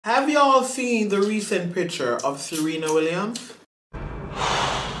Have y'all seen the recent picture of Serena Williams?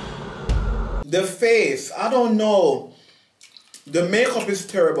 The face, I don't know. The makeup is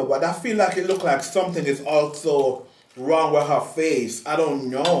terrible, but I feel like it looks like something is also wrong with her face. I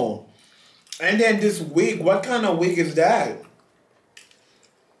don't know. And then this wig, what kind of wig is that?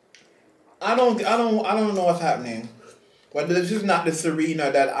 I don't know what's happening. But this is not the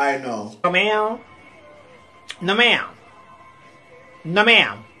Serena that I know. No ma'am. No ma'am. No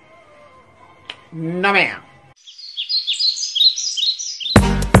ma'am. No ma'am.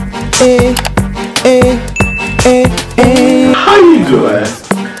 Hey, hey, hey, hey. How you doing?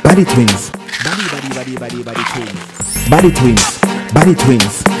 BaddieTwinz. BaddieTwinz. BaddieTwinz. BaddieTwinz.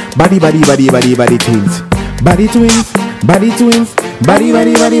 BaddieTwinz. BaddieTwinz. BaddieTwinz.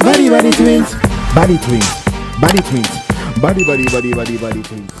 BaddieTwinz. BaddieTwinz.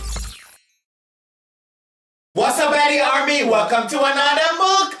 BaddieTwinz. What's up, Baddie Army? Welcome to another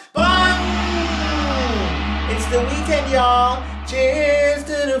Mukbang! It's the weekend, y'all. Cheers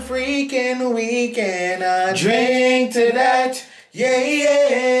to the freaking weekend. A drink to that.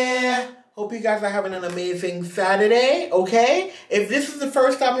 Yeah. Hope you guys are having an amazing Saturday, okay? If this is the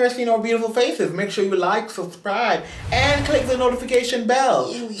first time you're seeing our beautiful faces, make sure you like, subscribe, and click the notification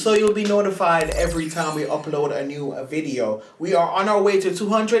bell so you'll be notified every time we upload a new video. We are on our way to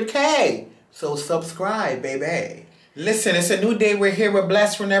 200K, so subscribe, baby. Listen, it's a new day. We're here. We're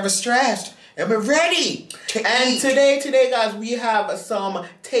blessed. We're never stressed. And we're ready. And today, guys, we have some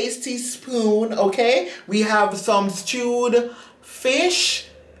tasty spoon, okay? We have some stewed fish.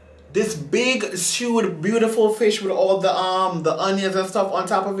 This big stewed beautiful fish with all the onions and stuff on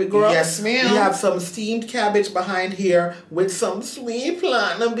top of it, girl. Yes, ma'am. We have some steamed cabbage behind here with some sweet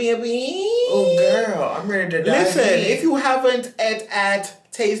platinum, baby. Oh, girl, I'm ready to dive in. If you haven't ate at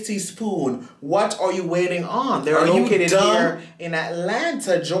Tasty Spoon, what are you waiting on? They're located here in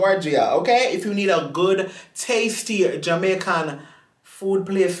Atlanta, Georgia, okay? If you need a good, tasty Jamaican food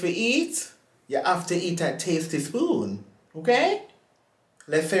place to eat, you have to eat at Tasty Spoon, okay?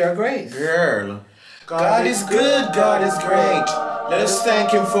 Let's say our grace. Girl, God is good, God is great. Let us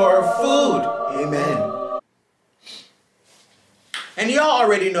thank Him for our food. Amen. And y'all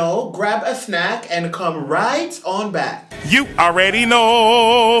already know, grab a snack and come right on back. You already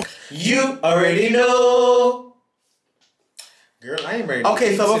know. You already know. Girl, I ain't ready to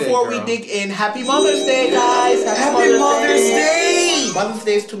eat so before we dig in, Happy Mother's Day, guys. Happy Mother's Day. Mother's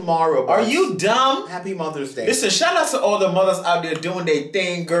Day is tomorrow. Are you dumb? Happy Mother's Day. Listen, shout out to all the mothers out there doing their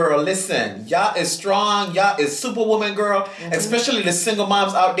thing, girl. Listen, y'all is strong. Y'all is superwoman, girl. Especially the single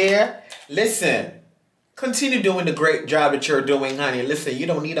moms out there. Listen. Continue doing the great job that you're doing, honey. Listen, you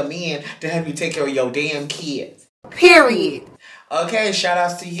don't need a man to help you take care of your damn kids. Period. Okay, shout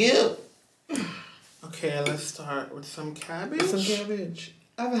outs to you. Okay, let's start with some cabbage. Some cabbage.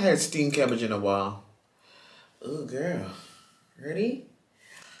 I haven't had steamed cabbage in a while. Oh, girl. Ready?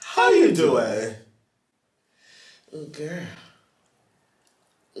 How you doing? Oh, girl.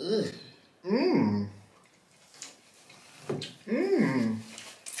 Ugh. Mmm. Mmm.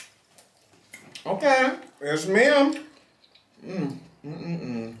 Okay. Yes, ma'am.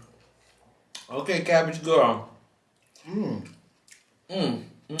 Okay, cabbage girl.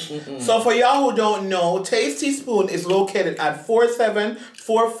 So for y'all who don't know, Tasty Spoon is located at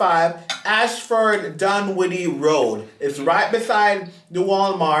 4745 ASHFORD Dunwoody Road. It's right beside the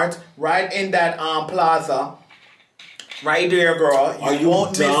Walmart, right in that plaza. Right there, girl. You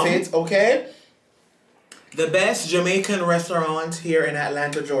won't miss it, okay? The best Jamaican restaurant here in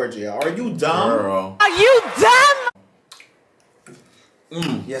Atlanta, Georgia. Are you dumb? Girl. Are you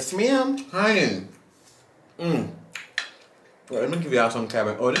dumb? Yes, ma'am. Honey. Well, let me give y'all some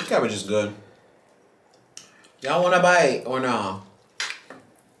cabbage. Oh, this cabbage is good. Y'all want to bite or no?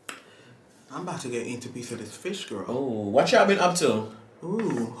 I'm about to get into a piece of this fish, girl. Oh, what y'all been up to?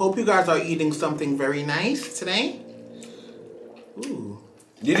 Ooh, hope you guys are eating something very nice today. Ooh.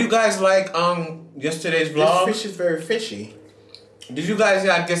 Did you guys like yesterday's vlog? This fish is very fishy. Did you guys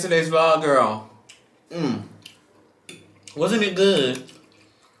like yesterday's vlog, girl? Wasn't it good?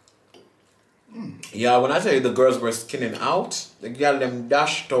 Yeah, when I tell you the girls were skinning out, they got them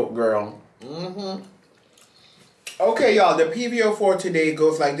dashed out, girl. Okay, y'all, the PVO for today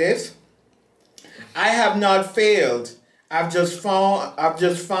goes like this. I have not failed. I've just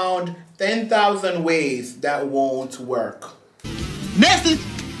found 10,000 ways that won't work. Nasty.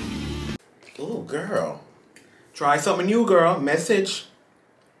 Oh, girl. Try something new, girl. Message.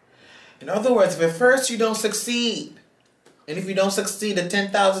 In other words, if at first you don't succeed, and if you don't succeed the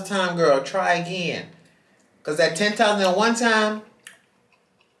 10,000th time, girl, try again. Because that 10,000 at one time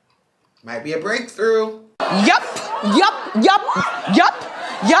might be a breakthrough. Yup.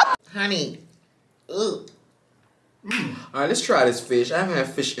 Yup. Honey. Ugh. Alright, let's try this fish. I haven't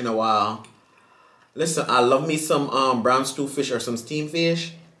had fish in a while. Listen, I love me some brown stew fish or some steamed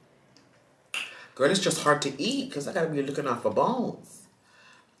fish. Girl, it's just hard to eat because I gotta be looking out for bones.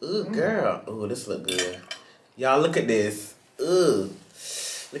 Ooh, girl. Ooh, this look good. Y'all, look at this. Ooh.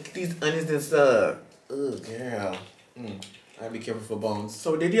 Look at these onions and stuff. Ooh, girl. I gotta be careful for bones.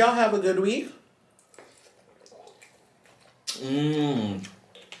 So, did y'all have a good week?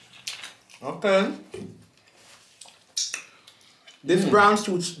 Okay. This brown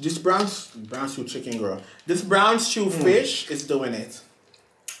stew chicken, girl. This brown stew fish is doing it.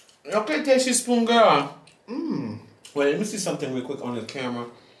 Okay, tasty spoon, girl. Wait, let me see something real quick on the camera.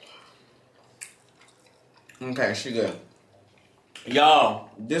 Okay, she good. Y'all,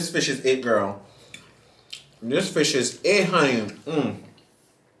 this fish is it, girl. This fish is it, honey.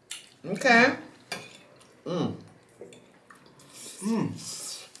 Okay.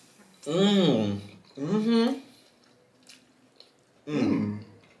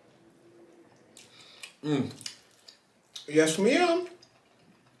 Yes, ma'am.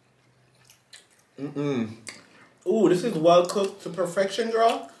 Ooh, this is well cooked to perfection,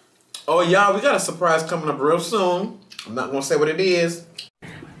 girl. Oh, y'all, we got a surprise coming up real soon. I'm not gonna say what it is.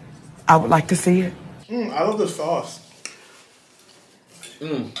 I would like to see it. I love the sauce.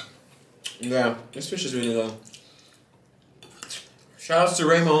 Yeah, this fish is really good. Shout out to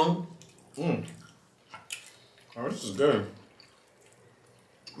Raymond. Oh, this is good.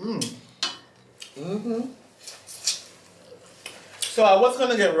 So I was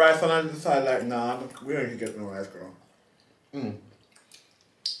gonna get rice and I decided like, nah, we don't get no rice, girl.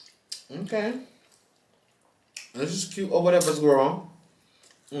 Okay. This is cute or whatever's girl.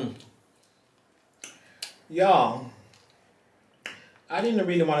 Y'all, I didn't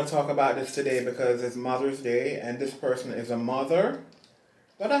really want to talk about this today because it's Mother's Day and this person is a mother.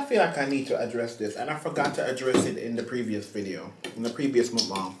 But I feel like I need to address this, and I forgot to address it in the previous video, in the previous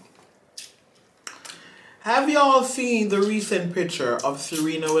mukbang. Have y'all seen the recent picture of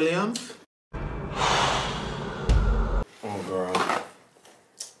Serena Williams? Oh, girl.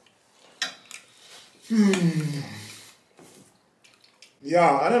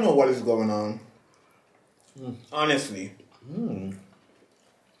 Yeah, I don't know what is going on. Honestly.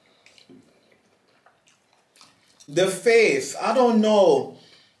 The face, I don't know.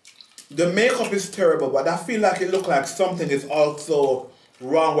 The makeup is terrible, but I feel like it looks like something is also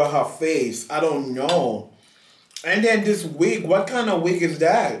wrong with her face. I don't know. And then this wig, what kind of wig is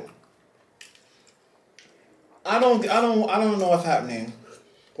that? I don't know what's happening.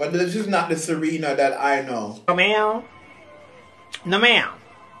 But this is not the Serena that I know. No ma'am. No ma'am.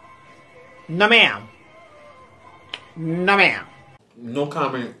 No ma'am. No ma'am. No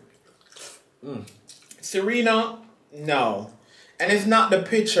comment. Serena, no. And it's not the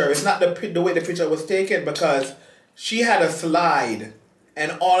picture. It's not the way the picture was taken because she had a slide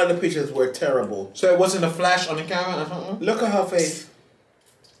and all of the pictures were terrible. So it wasn't a flash on the camera or something? Look at her face.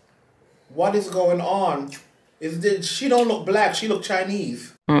 What is going on? She don't look black. She look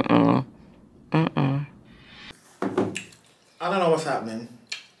Chinese. I don't know what's happening.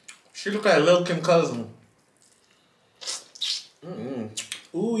 She look like Lil Kim cousin.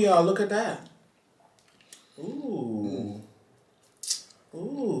 Ooh, y'all, look at that. Ooh.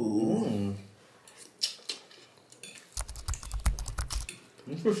 Ooh.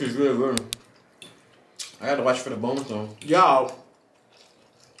 This fish is really good. I had to watch for the bones though. Y'all,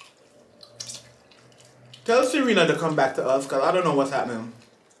 tell Serena to come back to us because I don't know what's happening.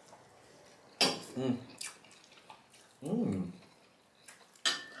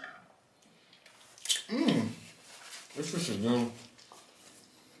 This fish is good.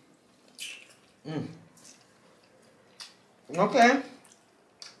 Okay.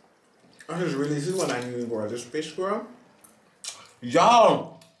 I just really see what I need, bro. This fish, girl.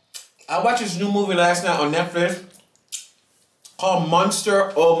 Y'all, I watched this new movie last night on Netflix called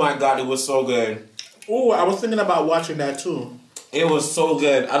Monster. Oh my god, it was so good. Oh, I was thinking about watching that too. It was so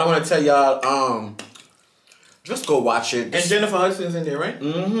good. I don't want to tell y'all, just go watch it. And Jennifer Hudson's in there, right?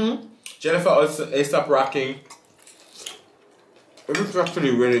 Jennifer Hudson, A$AP Rocky. It was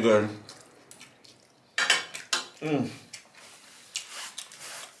actually really good.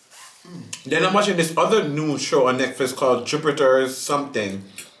 Then I'm watching this other new show on Netflix called Jupiter's something.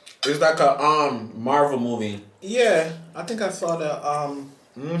 It's like a Marvel movie. Yeah, I think I saw that.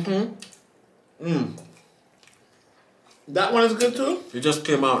 That one is good too? It just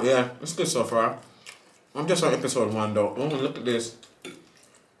came out, yeah. It's good so far. I'm just on episode 1 though. Oh, look at this.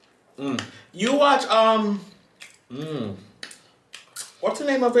 You watch what's the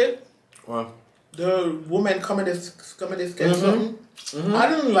name of it? What? The woman comedy sketch. I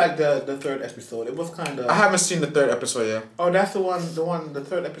didn't like the third episode. It was kind of. I haven't seen the third episode yet. Oh, that's the one. The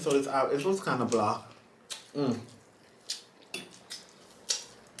third episode is out. It was kind of blah.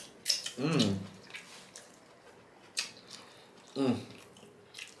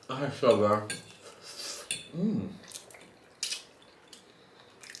 That's so good.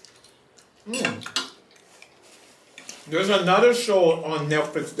 There's another show on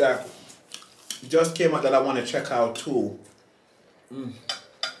Netflix that just came out that I want to check out too.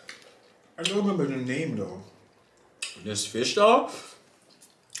 I don't remember the name though. This fish though?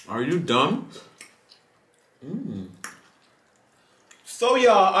 Are you dumb? So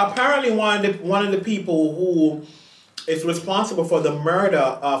y'all, apparently one of the people who is responsible for the murder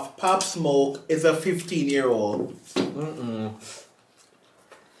of Pop Smoke is a 15-year-old.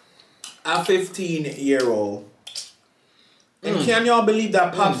 A 15-year-old. And can y'all believe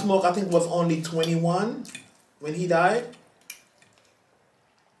that Pop Smoke, I think, was only 21 when he died?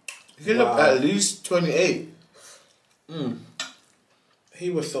 He looked at least 28. He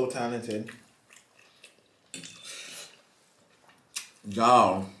was so talented.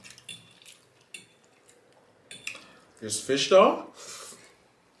 Y'all. This fish though?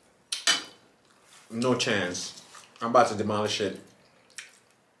 No chance. I'm about to demolish it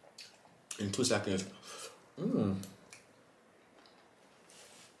in 2 seconds.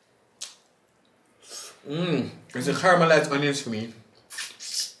 It's a caramelized onions for me.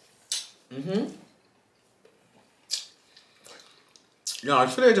 Yeah,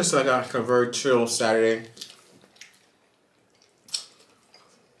 today just like a very chill Saturday.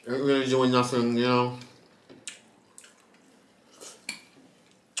 Ain't really doing nothing, you know.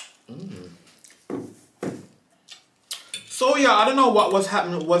 So yeah, I don't know what was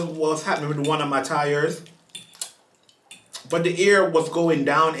happening with one of my tires, but the air was going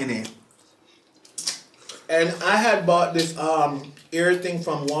down in it. And I had bought this air thing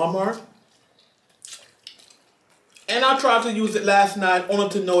from Walmart. And I tried to use it last night only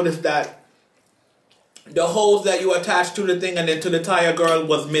to notice that the hose that you attach to the thing and then to the tire girl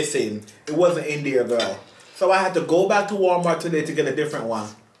was missing. It wasn't in there, girl. So I had to go back to Walmart today to get a different one.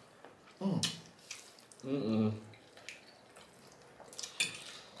 And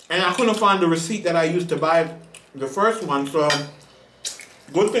I couldn't find the receipt that I used to buy the first one, so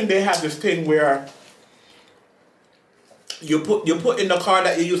good thing they have this thing where you put in the card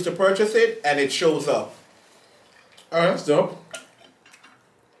that you used to purchase it and it shows up. Oh, that's dope.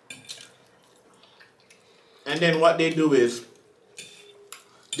 And then what they do is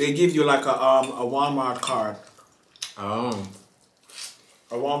they give you like a Walmart card. Oh.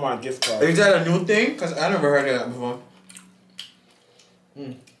 A Walmart gift card. Is that a new thing? Because I never heard of that before.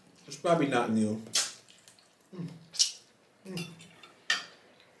 It's probably not new.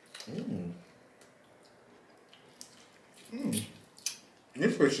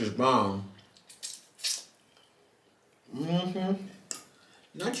 This fish is bomb.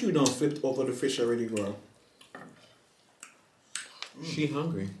 Not you don't flip over the fish already, girl. She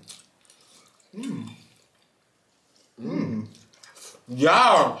hungry.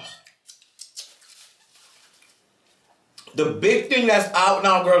 Yeah. The big thing that's out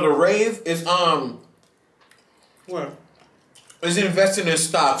now, girl, the rave is What? is investing in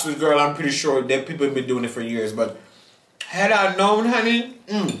stocks. With girl, I'm pretty sure that people have been doing it for years. But had I known, honey,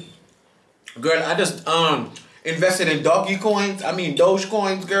 girl, I just invested in doggy coins. I mean Doge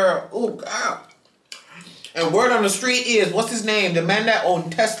coins, girl. Oh God. And word on the street is, what's his name? The man that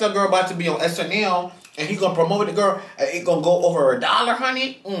owned Tesla, girl, about to be on SNL, and he gonna promote it, girl, and it gonna go over $1,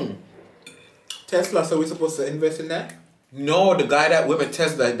 honey. Tesla, so we're supposed to invest in that? No, the guy that with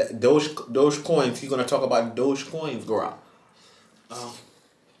Tesla, Doge coins, he's gonna talk about Doge coins, girl.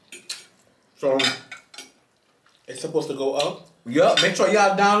 So it's supposed to go up? Yup, make sure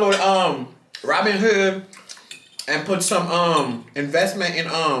y'all download Robinhood and put some investment in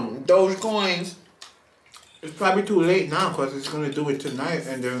Doge coins. It's probably too late now because it's gonna do it tonight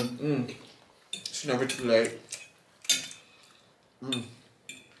and then It's never too late.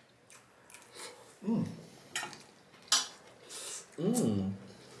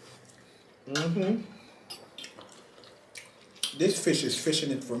 this fish is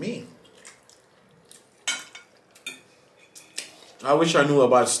fishing it for me. I wish I knew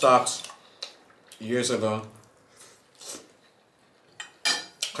about stocks years ago.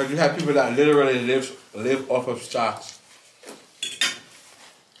 Cause you have people that literally live off of stocks.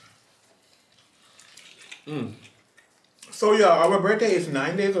 So yeah, our birthday is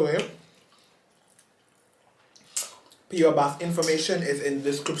 9 days away. P.O. Box information is in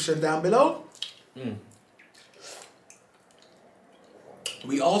the description down below.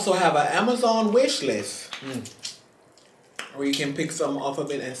 We also have an Amazon wish list. Or you can pick some off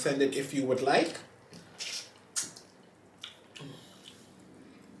of it and send it if you would like.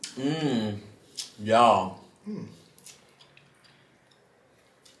 Y'all.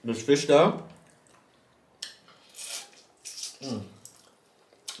 This fish though.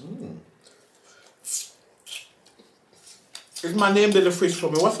 It's my name did the fish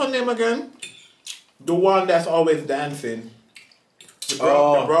for me. What's her name again? The one that's always dancing. The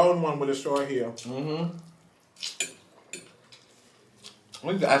brown one with the short hair. I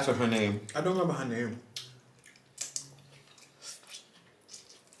need to ask her name. I don't remember her name.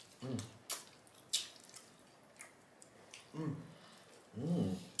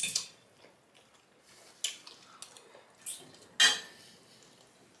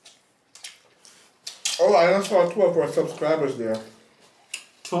 Oh, I just saw 2 of our subscribers there.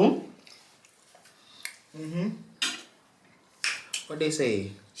 2? What they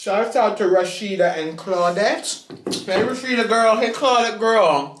say? Shout out to Rashida and Claudette. Hey Rashida girl, hey Claudette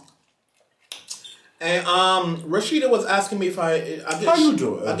girl. And Rashida was asking me if I guess How you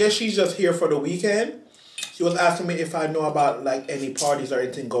doing? I guess she's just here for the weekend. She was asking me if I know about like any parties or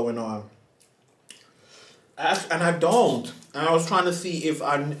anything going on. And I don't. And I was trying to see if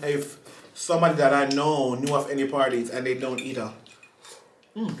somebody that I know knew of any parties, and they don't either.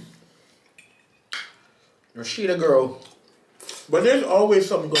 Rashida girl. But there's always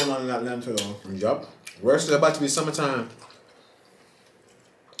something going on in Atlanta though. Yup. Worse, it's about to be summertime.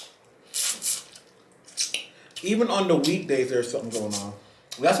 Even on the weekdays there's something going on.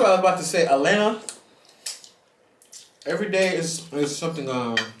 That's what I was about to say. Atlanta, every day is something,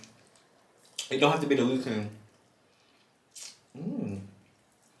 it don't have to be the weekend.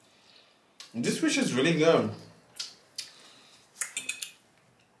 This fish is really good.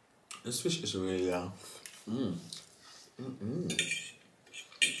 This fish is really good.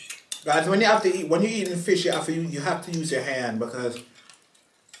 Guys, when you're eating fish, you have to use your hand because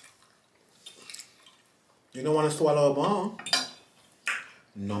you don't want to swallow a bone.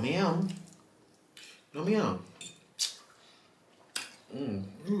 No meow. No meow.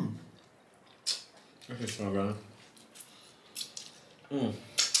 This is so good.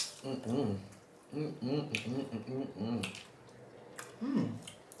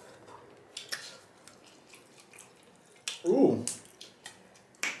 Ooh.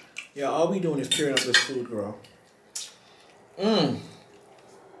 Yeah, all we doing is tearing up this food, girl.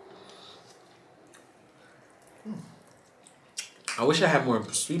 I wish I had more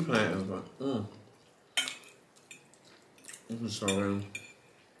sweet plantains, but this is so good.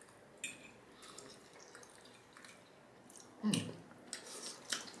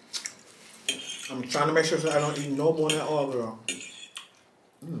 I'm trying to make sure that I don't eat no bone at all, girl.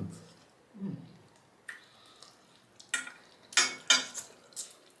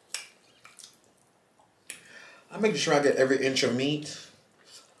 I'm making sure I get every inch of meat.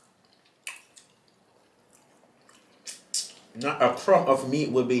 Not a crumb of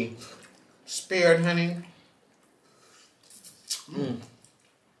meat would be spared, honey.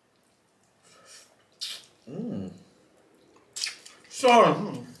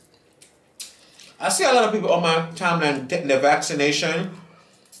 So, I see a lot of people on my timeline getting the vaccination,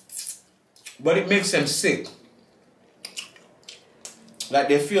 but it makes them sick. Like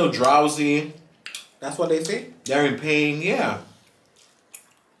they feel drowsy. That's what they say? They're in pain, yeah.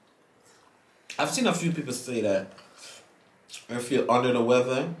 I've seen a few people say that. I feel under the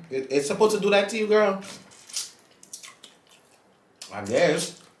weather. It's supposed to do that to you, girl? I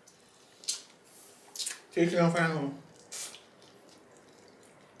guess. Teach your family.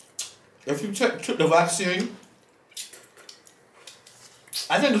 If you took the vaccine,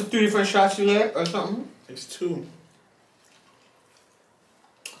 I think there's 3 different shots you get or something. It's 2.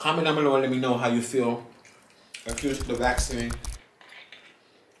 Comment down below and let me know how you feel if you took the vaccine.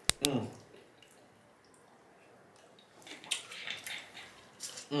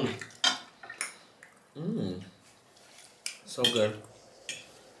 So good.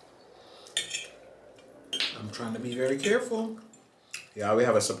 I'm trying to be very careful. Yeah, we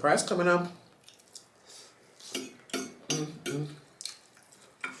have a surprise coming up.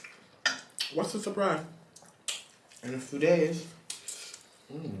 What's the surprise? In a few days.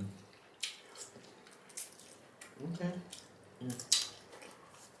 Okay.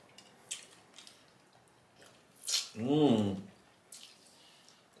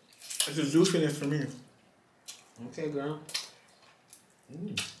 It's a juiciness for me. Okay, girl.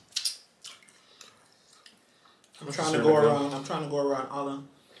 I'm trying to go around. I'm trying to go around all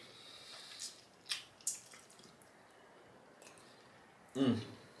the.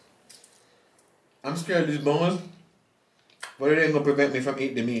 I'm scared of these bones, but it ain't gonna prevent me from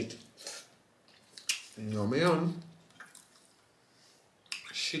eating the meat. You know me on.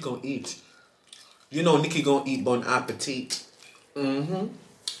 She gonna eat. You know Nikki gonna eat bon appetit. Mm-hmm.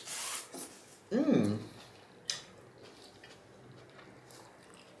 Mmm.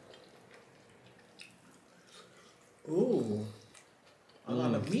 Ooh. A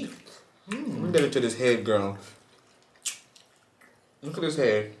lot of meat. Let me get into this head, girl. Look at this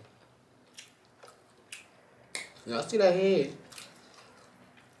head. Y'all see that head?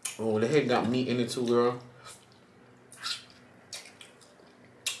 Oh, the head got meat in it too, girl.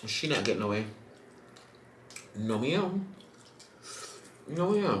 She not getting away. No ma'am. No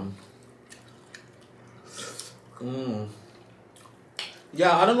ma'am.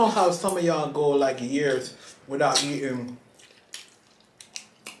 Yeah, I don't know how some of y'all go like years without eating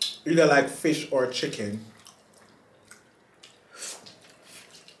either like fish or chicken.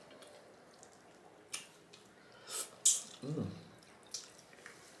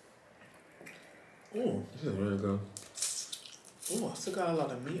 Oh, This is really good. oh, I still got a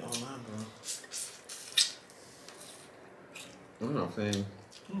lot of meat on mine, bro. I'm not saying.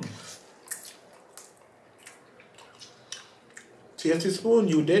 TFT spoon,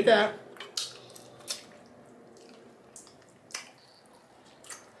 you did that.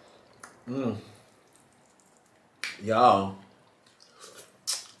 Y'all.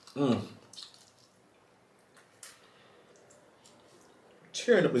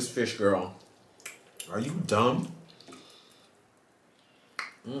 Tearing up this fish, girl. Are you dumb?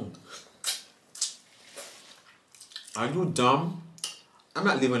 Are you dumb? I'm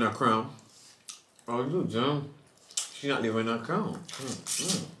not leaving her crumb. Are you dumb? She's not leaving her crumb.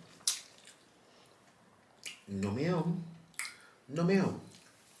 No ma'am. No ma'am.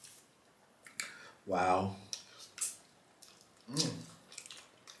 Wow.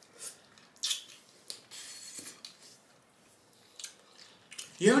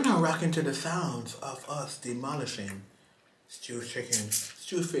 You're now rocking to the sounds of us demolishing stew chicken,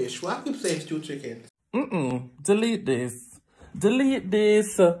 stew fish. Why keep saying stew chicken? Delete this. Delete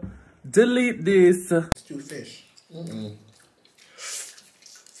this. Delete this. Stew fish.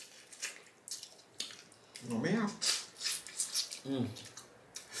 No ma'am.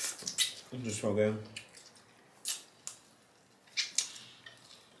 It's just so good.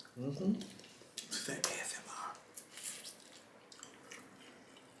 It's that ASMR.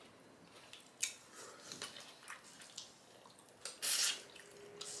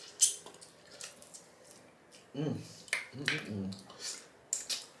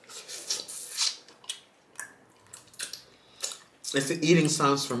 It's the eating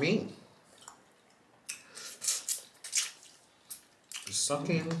sounds for me.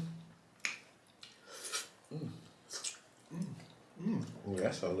 Sucking. Oh,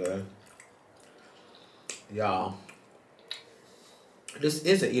 that's so good. Y'all, this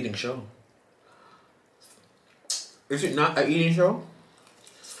is an eating show. Is it not an eating show?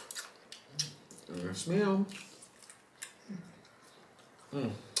 Yes, ma'am.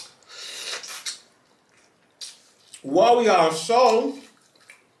 Warrior Soul,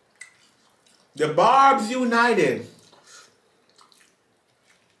 the Barbs United,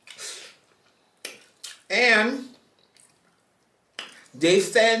 and they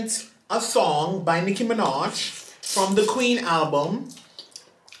sent a song by Nicki Minaj from the Queen album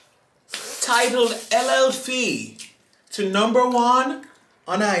titled LLC to #1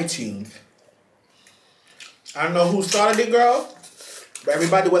 on iTunes. I don't know who started it, girl. But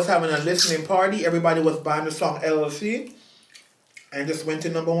everybody was having a listening party. Everybody was buying the song LLC. And just went to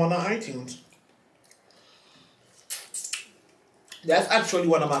 #1 on iTunes. That's actually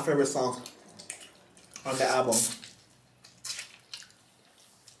one of my favorite songs on the album.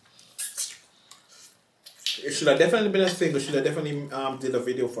 It should have definitely been a single. Should have definitely did a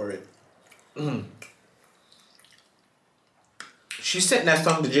video for it. She sent that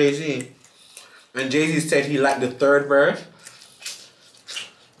song to Jay-Z. And Jay-Z said he liked the third verse.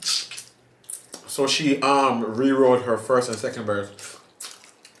 So she rewrote her first and second verse.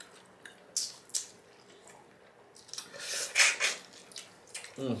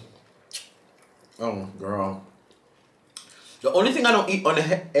 Oh, girl. The only thing I don't eat on the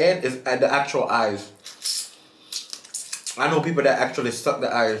head is at the actual eyes. I know people that actually suck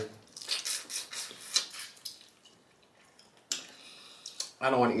the eyes. I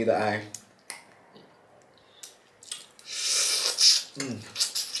don't want to eat the eye.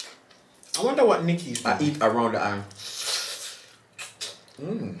 I wonder what Nicki's doing. I eat around the eye.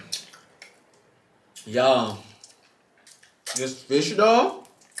 Y'all, this fish though,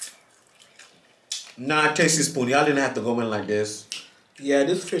 nah, tasty spoon. Y'all didn't have to go in like this. Yeah,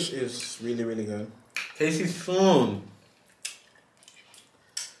 this fish is really, really good. Tasty spoon.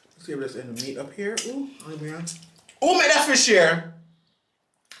 Let's see if there's any meat up here. Ooh, oh man. Who made that fish here?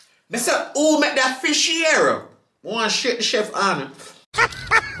 Mr. Who make that fish here? Want to shake the chef on.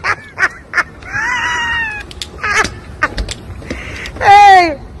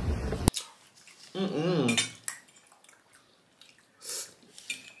 Hey!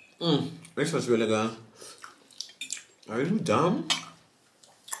 This was really good. Are you dumb?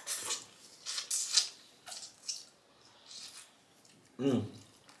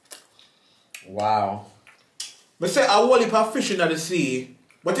 Wow. But say I want to put fish in the sea,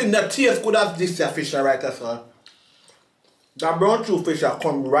 but in the taste good as this fish right there, sir. That brown true fish that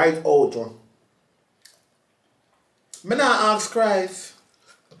come right out. Me not ask Christ.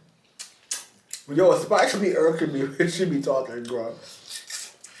 Yo, Spice be irking me when she be talking, bro.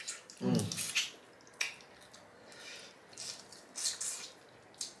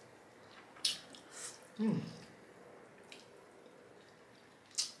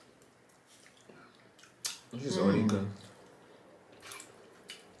 This is already good.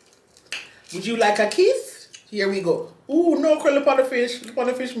 Would you like a kiss? Here we go. Ooh, no curl upon the fish. Upon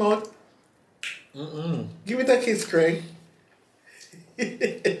the fish mouth. Give it a kiss, Craig.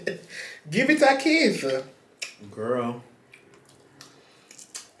 Give it a kiss. Girl.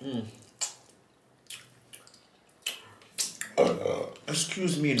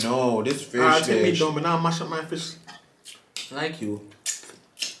 Excuse me, no. This fish. Take me down, but now mash up my fish. Like you.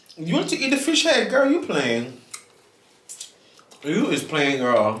 You want to eat the fish head, girl? You playing? You is playing,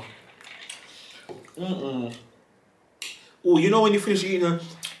 girl. Oh, you know when you finish eating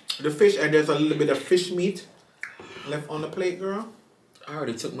the fish and there's a little bit of fish meat left on the plate, girl? I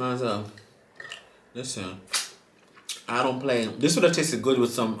already took mine out. Listen, I don't play. This would have tasted good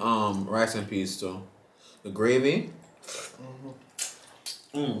with some rice and peas too. The gravy.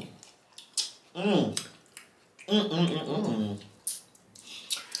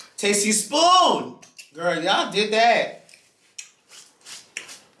 Tasty spoon, girl. Y'all did that.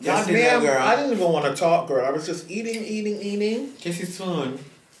 Y'all did that, girl. I didn't even want to talk, girl. I was just eating. Tasty spoon.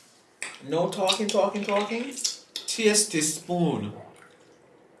 No talking. Tasty spoon.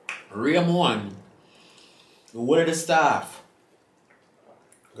 Rim one. What are the staff?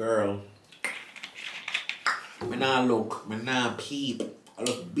 Girl. Me nah look. Me nah peep. I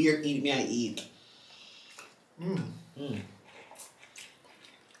look beer eat me I eat.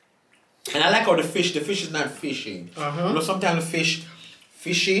 And I like how the fish is not fishing. You know, sometimes the fish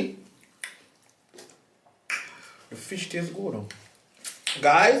fishy. The fish tastes good though.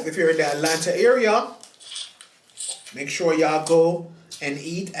 Guys, if you're in the Atlanta area, make sure y'all go and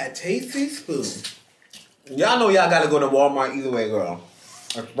eat at Tasty Spoon. Y'all know y'all gotta go to Walmart either way, girl.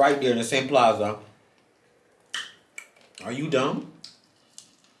 It's right there in the same plaza. Are you dumb?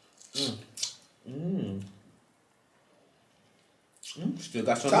 Still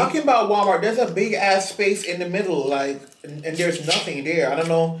got some. Talking about Walmart, there's a big ass space in the middle, like, and there's nothing there. I don't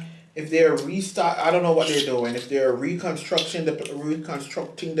know if they're restock. I don't know what they're doing. If they're reconstructing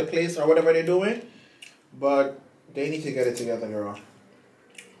the place or whatever they're doing, but they need to get it together, girl.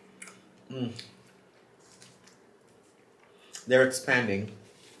 They're expanding.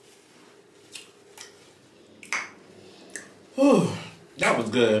 Whew, that was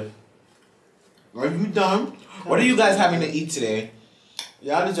good. Are you done? What are you guys having to eat today?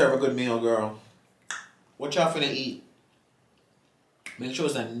 Y'all deserve a good meal, girl. What y'all finna eat? Make sure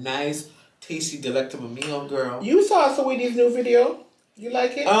it's a nice, tasty, delectable meal, girl. You saw Sweetie's new video? You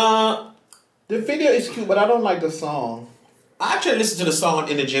like it? The video is cute, but I don't like the song. I actually listened to the song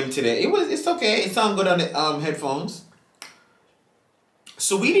in the gym today. It's okay. It sounds good on the headphones.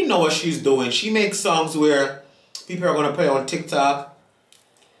 Sweetie know what she's doing. She makes songs where people are gonna play on TikTok.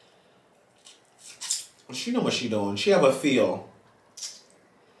 She know what she doing. She have a feel.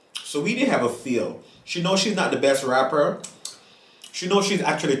 So we did have a feel. She knows she's not the best rapper. She knows she's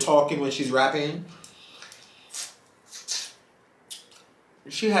actually talking when she's rapping.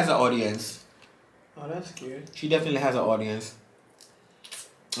 She has an audience. Oh, that's cute. She definitely has an audience.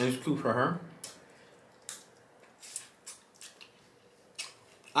 And it's cool for her.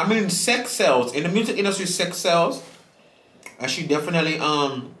 I mean, sex sells. In the music industry, sex sells. And she definitely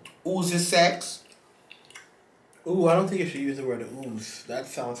oozes sex. Ooh, I don't think you should use the word ooze. That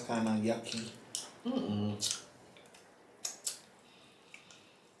sounds kind of yucky.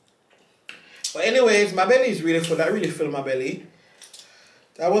 But anyways, my belly is really full. That really filled my belly.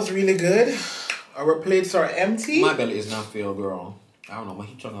 That was really good. Our plates are empty. My belly is not filled, girl. I don't know what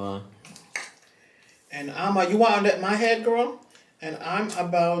he's talking about. And you want my head, girl? And I'm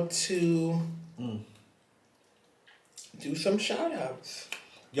about to do some shout outs.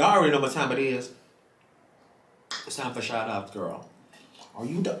 Y'all already know what time it is. It's time for shout outs, girl. Are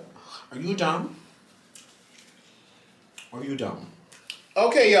you dumb? Are you dumb? Are you dumb?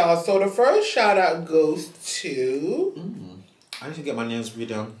 Okay, y'all. So the first shout out goes to I need to get my nails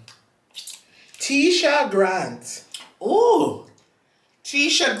redone. Tisha Grant. Ooh,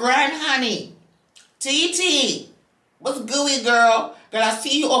 Tisha Grant, honey. TT, what's gooey, girl? Girl, I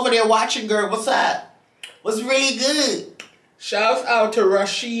see you over there watching, girl. What's up? What's really good? Shouts out to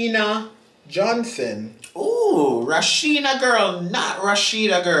Rashina Johnson. Ooh, Rashina, girl, not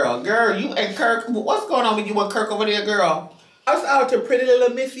Rashida, girl. Girl, you and Kirk. What's going on with you and Kirk over there, girl? Shouts out to Pretty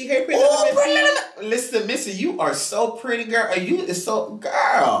Little Missy. Hey, Pretty Little Missy. Pretty little. Listen, Missy, you are so pretty, girl. You is so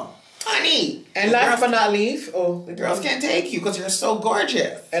girl, honey. And last but not least, the girls can't take you because you're so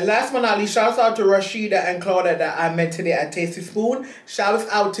gorgeous. And last but not least, shouts out to Rashida and Claudia that I met today at Tasty Spoon. Shouts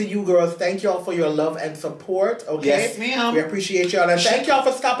out to you girls. Thank y'all for your love and support. Okay, Yes, ma'am. We appreciate y'all, and thank y'all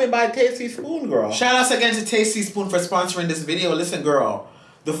for stopping by Tasty Spoon, girl. Shout outs again to Tasty Spoon for sponsoring this video. Listen, girl,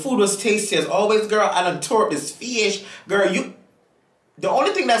 the food was tasty as always, girl. I done tore up this fish, girl. The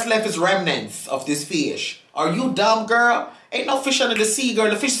only thing that's left is remnants of this fish. Are you dumb, girl? Ain't no fish under the sea, girl.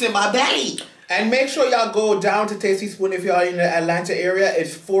 The fish is in my belly. And make sure y'all go down to Tasty Spoon if y'all in the Atlanta area.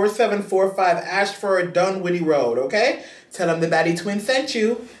 It's 4745 Ashford Dunwoody Road, okay? Tell them the BaddieTwinz sent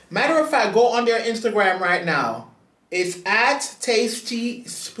you. Matter of fact, go on their Instagram right now. It's at Tasty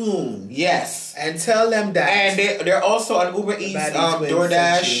Spoon. Yes. And tell them that. And they're also on Uber Eats, BaddieTwinz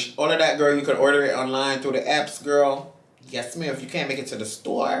DoorDash, all of that, girl. You can order it online through the apps, girl. Yes, ma'am. If you can't make it to the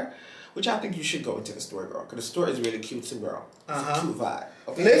store, which I think you should go into the store, girl. Because the store is really cute too, girl. It's a cute vibe.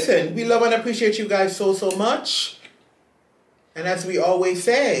 Okay? Listen, we love and appreciate you guys so, so much. And as we always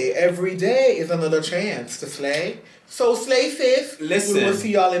say, every day is another chance to slay. So slay, sis. Listen. We will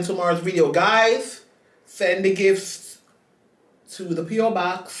see y'all in tomorrow's video. Guys, send the gifts to the P.O.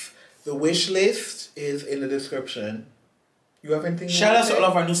 Box. The wish list is in the description. You have anything? Shout out to all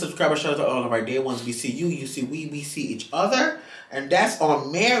of our new subscribers. Shout out to all of our day ones. We see you. You see we see each other. And that's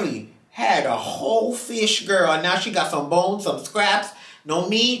on Mary. Had a whole fish, girl. And now she got some bones, some scraps, no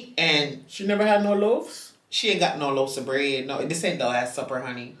meat, and She never had no loaves? she ain't got no loaves of bread. No, this ain't the last supper,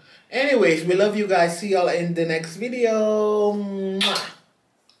 honey. Anyways, we love you guys. See y'all in the next video. Mwah.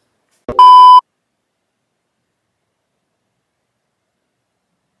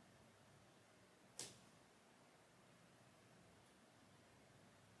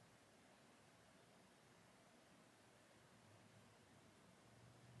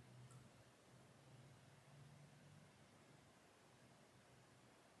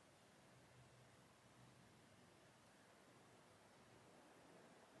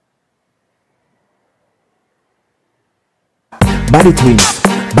 BaddieTwinz,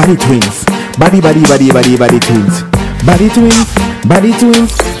 BaddieTwinz, BaddieTwinz, BaddieTwinz, BaddieTwinz,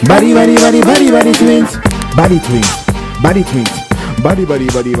 BaddieTwinz, BaddieTwinz, BaddieTwinz, BaddieTwinz,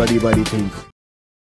 BaddieTwinz, BaddieTwinz.